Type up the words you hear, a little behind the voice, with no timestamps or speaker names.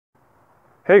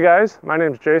Hey guys, my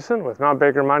name is Jason with Mount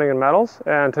Baker Mining and Metals,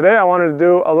 and today I wanted to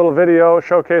do a little video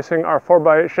showcasing our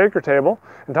 4x8 shaker table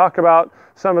and talk about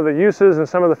some of the uses and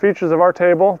some of the features of our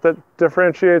table that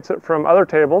differentiates it from other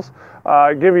tables,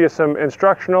 give you some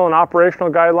instructional and operational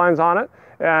guidelines on it,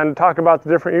 and talk about the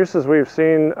different uses we've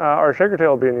seen our shaker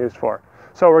table being used for.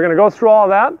 So we're going to go through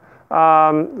all of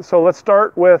that. So let's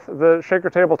start with the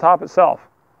shaker table top itself.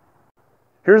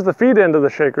 Here's the feed end of the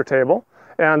shaker table.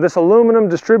 And this aluminum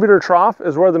distributor trough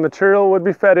is where the material would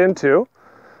be fed into.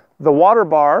 The water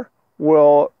bar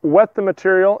will wet the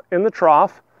material in the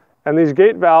trough, and these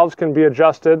gate valves can be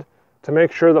adjusted to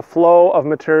make sure the flow of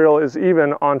material is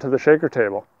even onto the shaker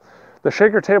table. The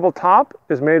shaker table top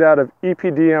is made out of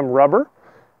EPDM rubber,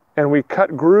 and we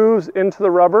cut grooves into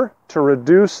the rubber to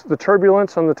reduce the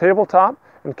turbulence on the tabletop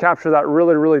and capture that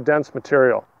really dense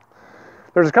material.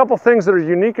 There's a couple things that are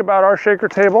unique about our shaker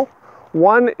table.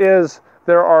 One is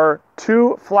there are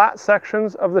two flat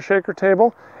sections of the shaker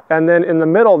table, and then in the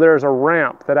middle there's a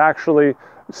ramp that actually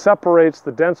separates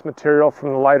the dense material from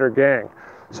the lighter gangue.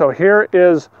 So here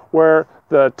is where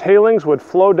the tailings would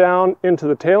flow down into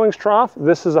the tailings trough.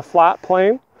 This is a flat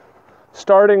plane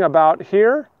starting about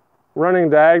here, running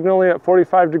diagonally at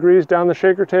 45 degrees down the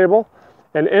shaker table,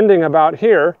 and ending about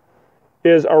here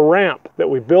is a ramp that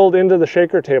we build into the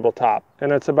shaker table top,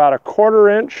 and it's about a 1/4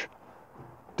 inch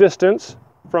distance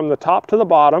from the top to the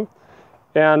bottom,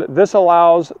 and this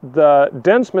allows the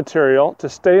dense material to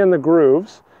stay in the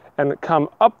grooves and come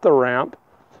up the ramp,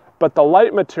 but the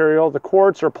light material, the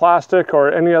quartz or plastic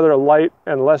or any other light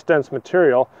and less dense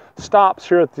material, stops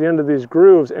here at the end of these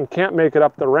grooves and can't make it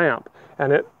up the ramp,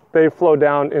 and they flow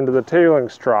down into the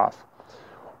tailings trough.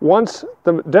 Once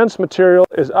the dense material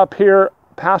is up here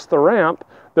past the ramp,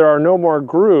 there are no more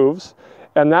grooves,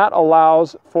 and that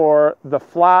allows for the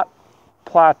flat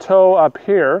plateau up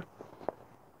here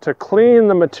to clean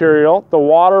the material. The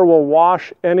water will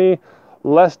wash any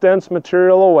less dense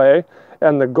material away,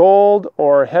 and the gold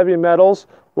or heavy metals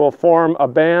will form a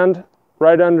band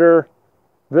right under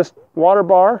this water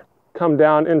bar, come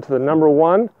down into the number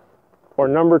 1 or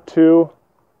number 2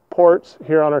 ports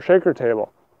here on our shaker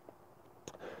table.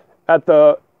 At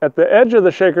the edge of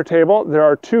the shaker table, there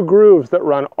are 2 grooves that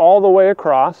run all the way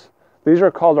across. These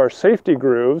are called our safety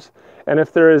grooves, and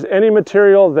if there is any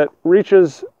material that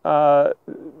reaches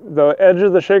the edge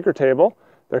of the shaker table,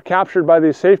 they're captured by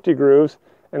these safety grooves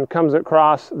and comes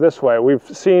across this way. We've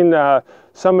seen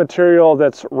some material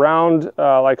that's round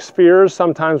like spheres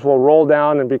sometimes will roll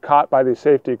down and be caught by these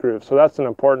safety grooves, so that's an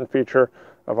important feature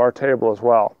of our table as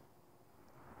well.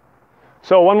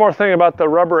 So one more thing about the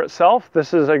rubber itself.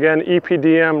 This is again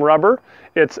EPDM rubber.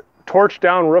 It's torch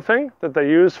down roofing that they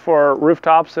use for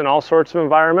rooftops in all sorts of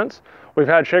environments. We've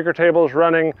had shaker tables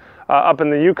running up in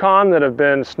the Yukon that have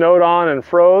been snowed on and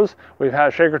froze. We've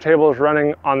had shaker tables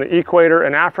running on the equator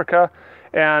in Africa.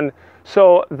 And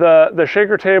so the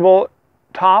shaker table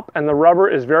top and the rubber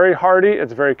is very hardy.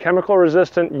 It's very chemical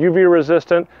resistant, UV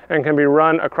resistant, and can be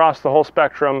run across the whole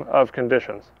spectrum of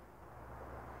conditions.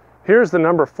 Here's the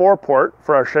number 4 port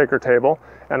for our shaker table,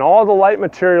 and all the light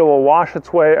material will wash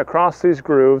its way across these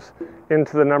grooves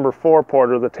into the number 4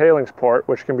 port, or the tailings port,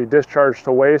 which can be discharged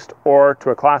to waste or to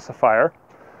a classifier.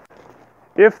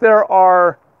 If there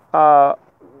are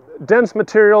dense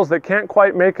materials that can't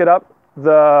quite make it up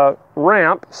the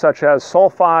ramp, such as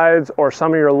sulfides or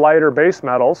some of your lighter base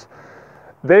metals,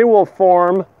 they will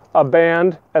form a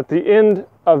band at the end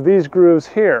of these grooves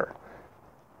here.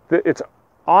 It's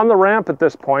on the ramp at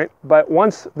this point, but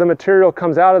once the material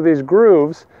comes out of these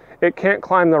grooves, it can't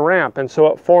climb the ramp, and so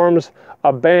it forms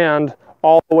a band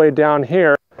all the way down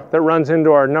here that runs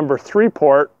into our number 3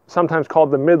 port, sometimes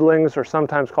called the middlings or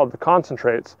sometimes called the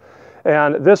concentrates.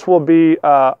 And this will be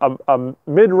a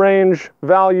mid-range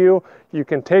value. You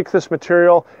can take this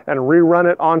material and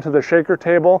rerun it onto the shaker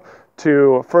table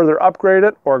to further upgrade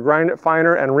it or grind it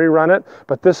finer and rerun it,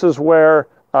 but this is where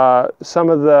some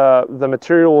of the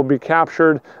material will be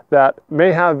captured that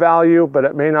may have value, but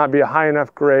it may not be a high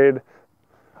enough grade.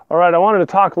 All right, I wanted to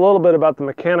talk a little bit about the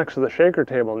mechanics of the shaker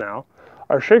table now.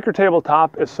 Our shaker table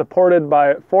top is supported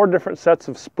by 4 different sets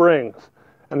of springs,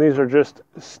 and these are just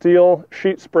steel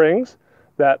sheet springs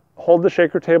that hold the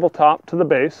shaker table top to the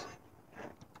base.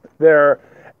 They're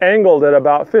angled at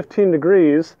about 15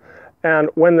 degrees, and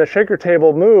when the shaker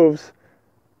table moves,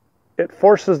 it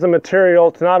forces the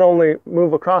material to not only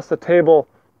move across the table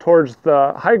towards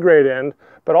the high grade end,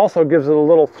 but also gives it a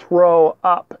little throw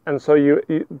up. And so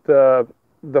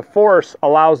the force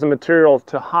allows the material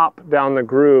to hop down the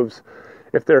grooves.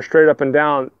 If they're straight up and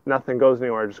down, nothing goes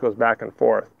anywhere, it just goes back and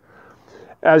forth.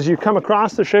 As you come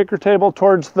across the shaker table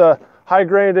towards the high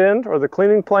grade end or the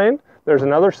cleaning plane, There's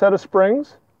another set of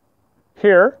springs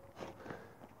here.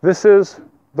 This is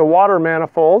the water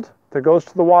manifold that goes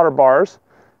to the water bars.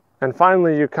 And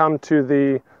finally, you come to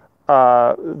the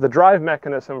drive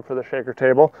mechanism for the shaker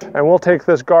table. And we'll take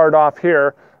this guard off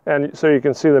here, and so you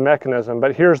can see the mechanism.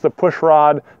 But here's the push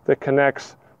rod that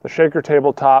connects the shaker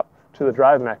table top to the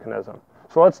drive mechanism.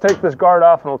 So let's take this guard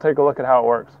off and we'll take a look at how it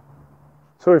works.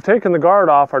 So we've taken the guard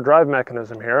off our drive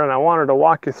mechanism here, and I wanted to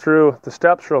walk you through the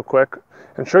steps real quick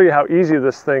and show you how easy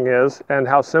this thing is and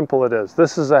how simple it is.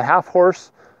 This is a 1/2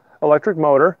 horse electric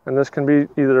motor, and this can be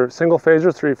either single phase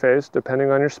or 3-phase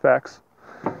depending on your specs.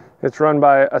 It's run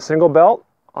by a single belt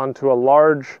onto a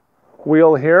large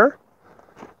wheel here.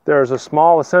 There's a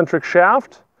small eccentric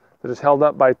shaft that is held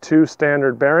up by 2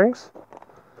 standard bearings.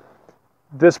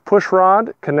 This push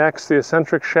rod connects the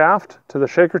eccentric shaft to the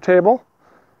shaker table,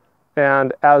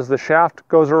 and as the shaft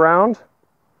goes around,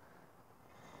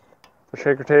 the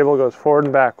shaker table goes forward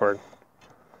and backward.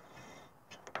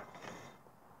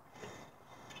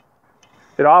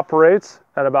 It operates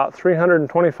at about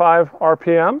 325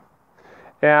 RPM,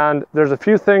 and there's a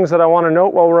few things that I want to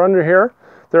note while we're under here.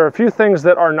 There are a few things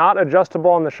that are not adjustable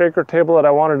on the shaker table that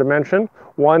I wanted to mention.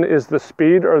 One is the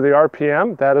speed, or the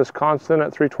RPM. That is constant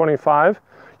at 325.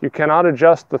 You cannot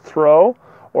adjust the throw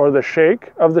or the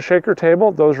shake of the shaker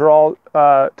table. Those are all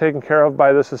taken care of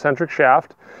by this eccentric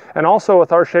shaft. And also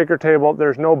with our shaker table,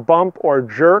 there's no bump or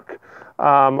jerk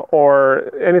or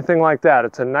anything like that.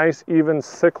 It's a nice, even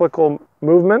cyclical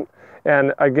movement.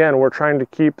 And again, we're trying to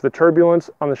keep the turbulence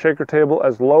on the shaker table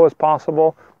as low as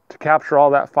possible to capture all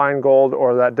that fine gold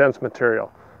or that dense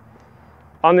material.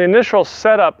 On the initial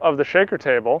setup of the shaker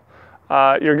table,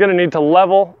 you're going to need to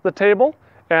level the table,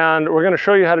 and we're going to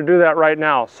show you how to do that right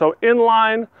now. So in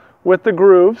line with the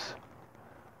grooves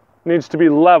needs to be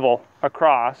level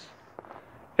across,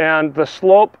 and the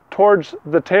slope towards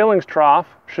the tailings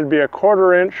trough should be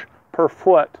 1/4 inch per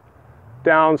foot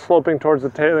down, sloping towards the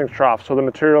tailings trough, so the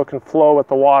material can flow with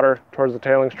the water towards the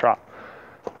tailings trough.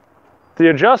 The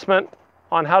adjustment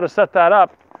on how to set that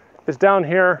up is down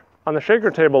here on the shaker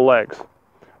table legs.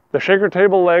 The shaker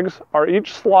table legs are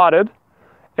each slotted,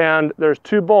 and there's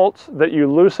 2 bolts that you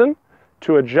loosen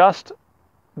to adjust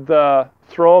the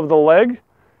throw of the leg,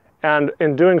 and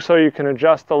in doing so you can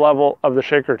adjust the level of the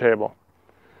shaker table.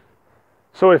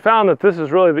 So we found that this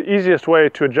is really the easiest way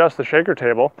to adjust the shaker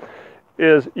table,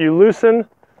 is you loosen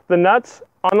the nuts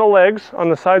on the legs on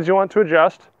the sides you want to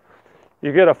adjust.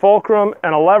 You get a fulcrum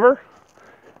and a lever,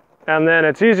 and then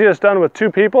it's easiest done with 2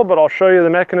 people, but I'll show you the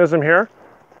mechanism here.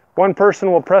 One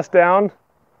person will press down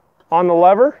on the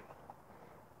lever.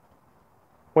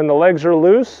 When the legs are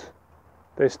loose,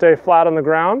 they stay flat on the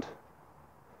ground,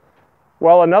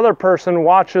 while another person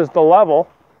watches the level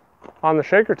on the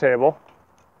shaker table.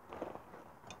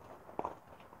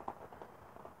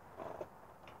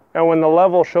 And when the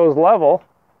level shows level,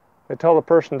 they tell the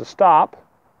person to stop,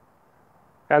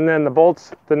 and then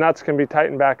the nuts can be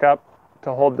tightened back up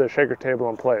to hold the shaker table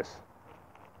in place.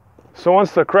 So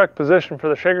once the correct position for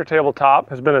the shaker table top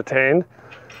has been attained,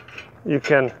 you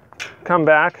can come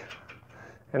back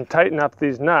and tighten up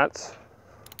these nuts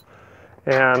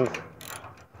and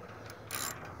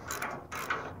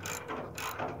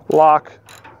lock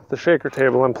the shaker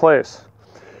table in place.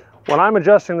 When I'm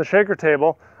adjusting the shaker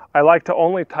table, I like to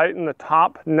only tighten the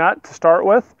top nut to start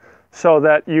with, so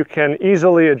that you can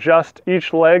easily adjust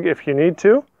each leg if you need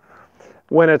to.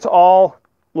 When it's all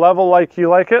level like you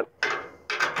like it,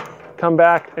 come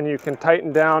back and you can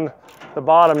tighten down the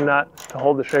bottom nut to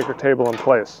hold the shaker table in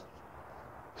place.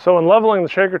 So in leveling the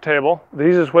shaker table, the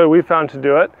easiest way we found to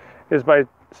do it is by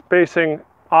spacing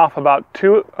off about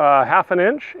 1/2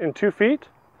 inch in 2 feet,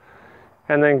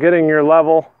 and then getting your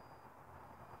level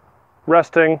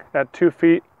resting at 2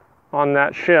 feet on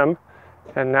that shim,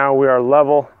 and now we are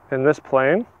level in this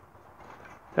plane,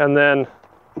 and then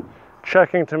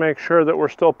checking to make sure that we're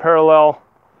still parallel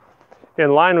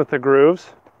in line with the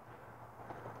grooves.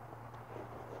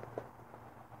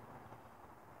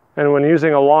 And when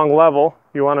using a long level,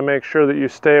 you want to make sure that you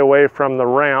stay away from the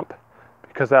ramp,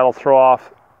 because that'll throw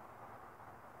off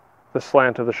the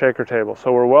slant of the shaker table.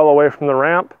 So we're well away from the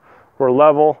ramp, we're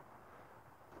level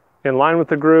in line with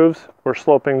the grooves, we're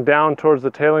sloping down towards the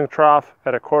tailing trough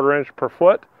at 1/4 inch per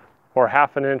foot, or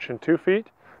 1/2 inch in 2 feet.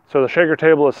 So the shaker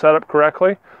table is set up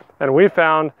correctly, and we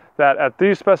found that at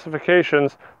these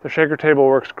specifications, the shaker table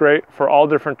works great for all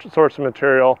different sorts of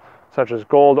material, such as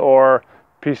gold ore,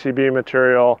 PCB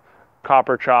material,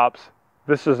 copper chops.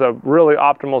 This is a really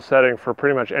optimal setting for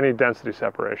pretty much any density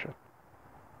separation.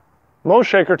 Most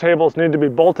shaker tables need to be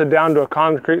bolted down to a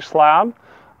concrete slab,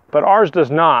 but ours does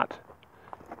not.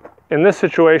 in this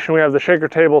situation, we have the shaker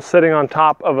table sitting on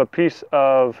top of a piece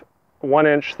of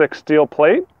 1-inch thick steel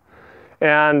plate,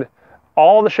 and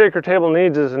all the shaker table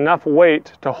needs is enough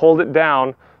weight to hold it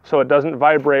down so it doesn't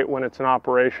vibrate when it's in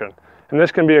operation. And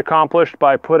this can be accomplished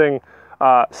by putting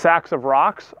sacks of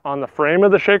rocks on the frame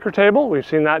of the shaker table. We've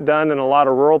seen that done in a lot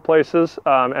of rural places,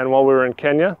 and while we were in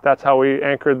Kenya, that's how we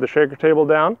anchored the shaker table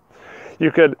down.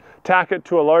 You could tack it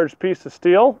to a large piece of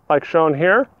steel, like shown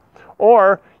here,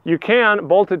 or you can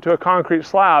bolt it to a concrete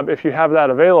slab if you have that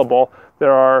available.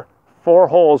 There are 4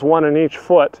 holes, 1 in each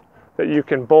foot, that you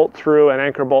can bolt through and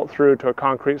anchor bolt through to a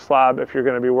concrete slab if you're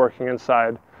going to be working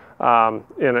inside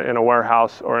in a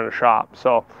warehouse or in a shop.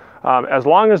 So as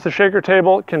long as the shaker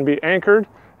table can be anchored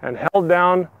and held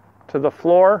down to the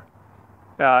floor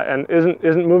and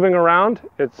isn't moving around,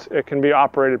 it can be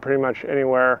operated pretty much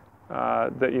anywhere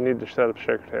that you need to set up a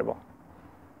shaker table.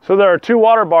 So there are 2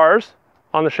 water bars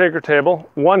on the shaker table,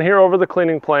 one here over the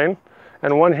cleaning plane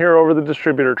and one here over the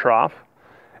distributor trough.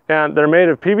 And they're made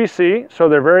of PVC, so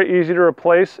they're very easy to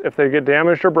replace if they get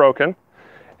damaged or broken.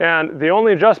 And the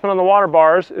only adjustment on the water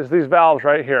bars is these valves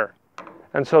right here.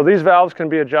 And so these valves can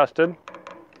be adjusted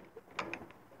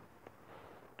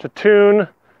to tune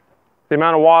the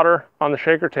amount of water on the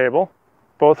shaker table,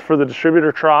 both for the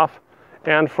distributor trough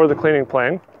and for the cleaning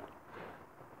plane.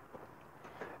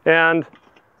 And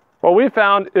what we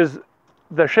found is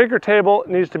the shaker table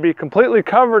needs to be completely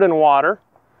covered in water.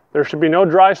 There should be no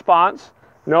dry spots,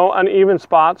 no uneven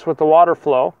spots with the water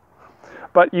flow,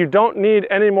 but you don't need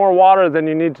any more water than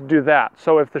you need to do that.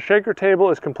 So if the shaker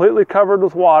table is completely covered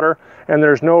with water and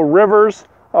there's no rivers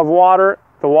of water,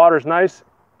 the water's nice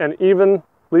and evenly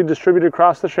distributed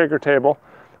across the shaker table,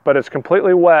 but it's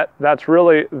completely wet, that's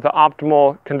really the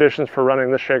optimal conditions for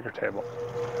running this shaker table.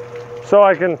 So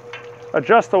I can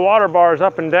adjust the water bars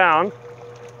up and down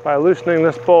by loosening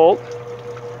this bolt.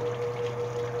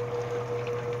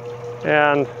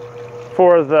 And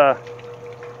for the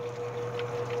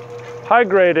high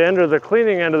grade end or the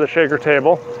cleaning end of the shaker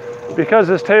table, because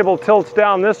this table tilts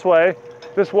down this way,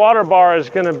 this water bar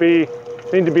is going to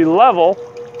need to be level,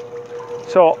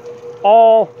 so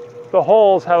all the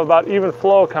holes have about even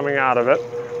flow coming out of it,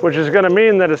 which is going to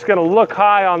mean that it's going to look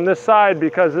high on this side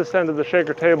because this end of the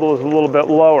shaker table is a little bit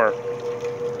lower.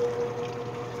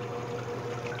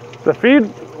 The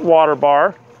feed water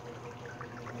bar,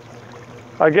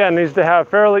 again, needs to have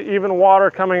fairly even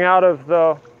water coming out of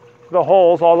the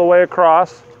holes all the way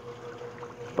across.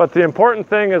 But the important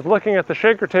thing is looking at the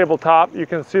shaker table top, you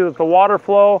can see that the water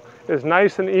flow is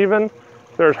nice and even.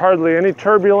 There's hardly any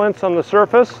turbulence on the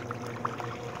surface.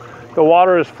 The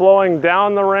water is flowing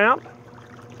down the ramp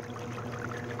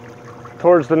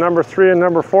towards the number 3 and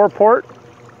number 4 port.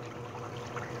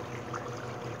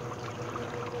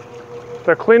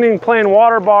 The cleaning plane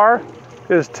water bar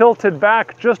is tilted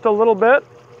back just a little bit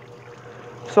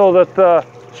so that the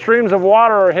streams of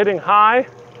water are hitting high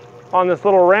on this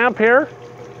little ramp here,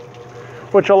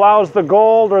 which allows the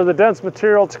gold or the dense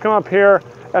material to come up here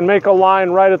and make a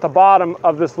line right at the bottom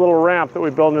of this little ramp that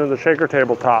we built into the shaker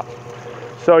table top.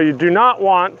 So you do not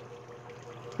want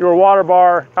your water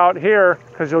bar out here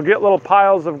because you'll get little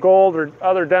piles of gold or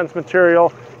other dense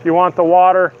material. You want the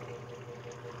water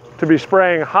to be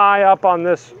spraying high up on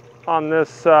this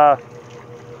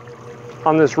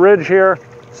ridge here,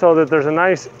 so that there's a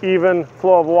nice even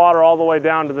flow of water all the way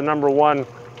down to the number 1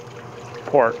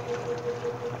 port.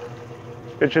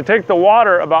 It should take the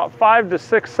water about 5 to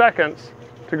 6 seconds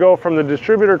to go from the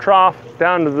distributor trough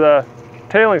down to the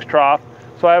tailings trough.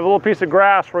 So I have a little piece of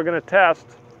grass we're going to test.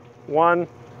 1,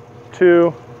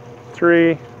 2,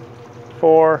 3,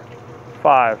 4,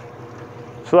 5.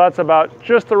 So that's about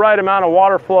just the right amount of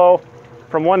water flow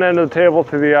from one end of the table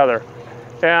to the other.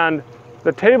 And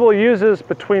the table uses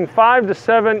between 5 to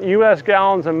 7 US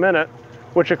gallons a minute,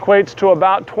 which equates to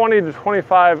about 20 to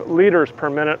 25 liters per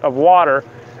minute of water.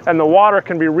 And the water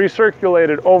can be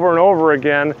recirculated over and over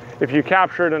again if you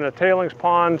capture it in a tailings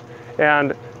pond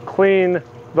and clean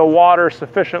the water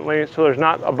sufficiently so there's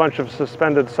not a bunch of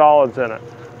suspended solids in it.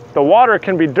 The water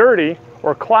can be dirty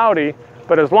or cloudy,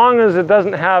 but as long as it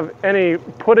doesn't have any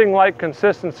pudding-like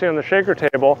consistency on the shaker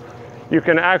table, you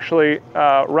can actually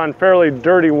run fairly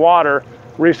dirty water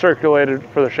recirculated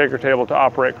for the shaker table to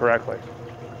operate correctly.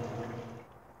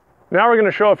 Now we're going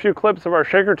to show a few clips of our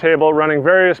shaker table running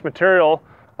various material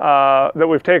that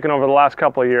we've taken over the last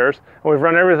couple of years. And we've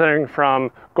run everything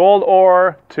from gold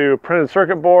ore to printed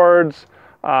circuit boards,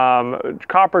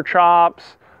 copper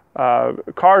chops,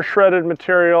 car shredded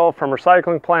material from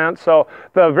recycling plants. So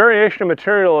the variation of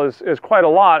material is quite a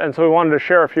lot, and so we wanted to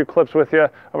share a few clips with you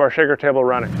of our shaker table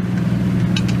running.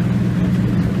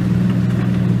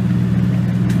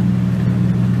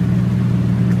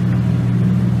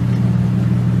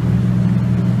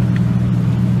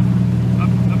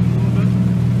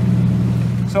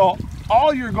 So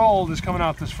all your gold is coming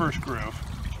out this first groove.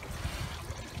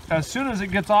 As soon as it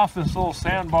gets off this little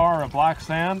sandbar of black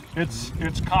sand, it's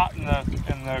caught in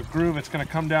the groove. It's going to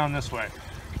come down this way.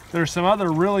 There's some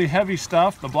other really heavy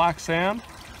stuff, the black sand.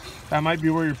 That might be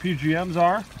where your PGMs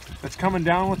are. It's coming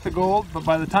down with the gold, but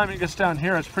by the time it gets down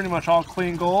here, it's pretty much all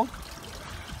clean gold.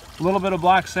 A little bit of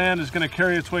black sand is going to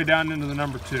carry its way down into the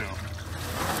number 2.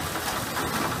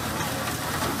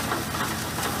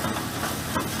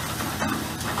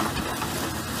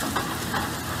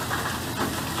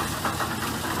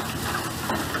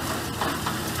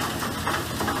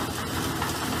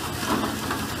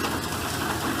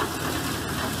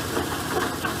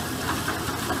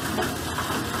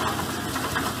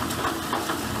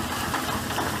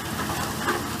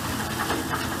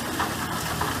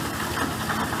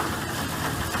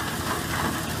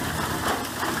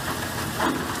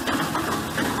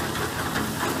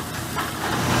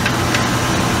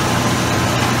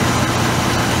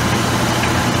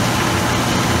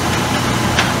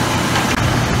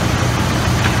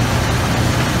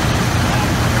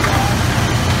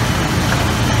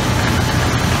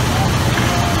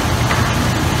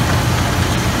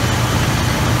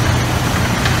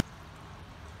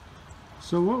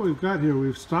 So what we've got here,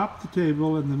 we've stopped the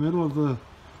table in the middle of the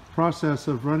process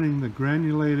of running the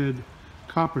granulated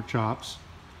copper chops,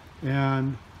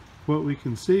 and what we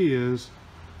can see is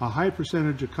a high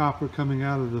percentage of copper coming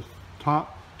out of the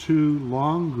top 2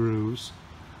 long grooves,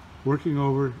 working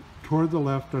over toward the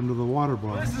left under the water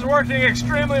bar. This is working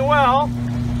extremely well.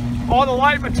 All the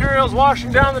light material is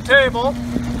washing down the table.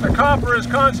 The copper is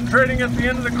concentrating at the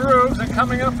end of the grooves and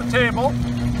coming up the table.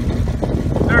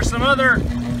 There's some other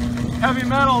heavy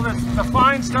metal, that's the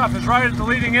fine stuff is right at the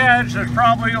leading edge. There's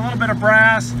probably a little bit of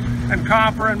brass and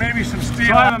copper and maybe some steel.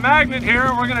 So I have a magnet here,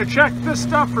 and we're going to check this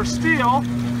stuff for steel.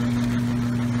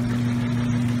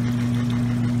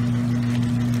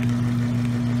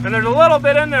 And there's a little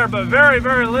bit in there, but very,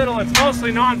 very little. It's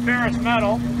mostly non-ferrous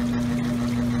metal.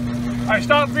 I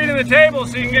stopped feeding the table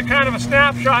so you can get kind of a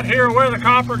snapshot here where the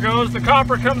copper goes. The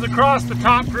copper comes across the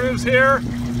top grooves here,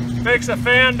 makes a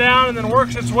fan down, and then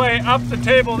works its way up the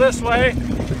table this way.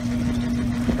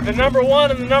 The number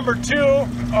 1 and the number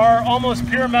 2 are almost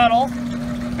pure metal,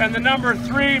 and the number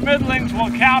 3 middlings will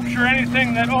capture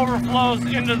anything that overflows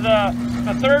into the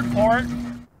 3rd port.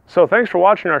 So thanks for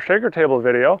watching our shaker table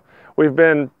video. We've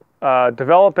been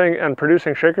developing and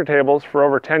producing shaker tables for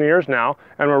over 10 years now,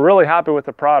 and we're really happy with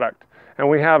the product. And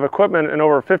we have equipment in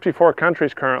over 54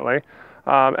 countries currently.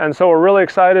 And so we're really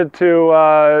excited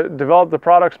to develop the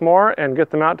products more and get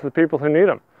them out to the people who need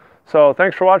them. So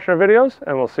thanks for watching our videos,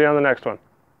 and we'll see you on the next one.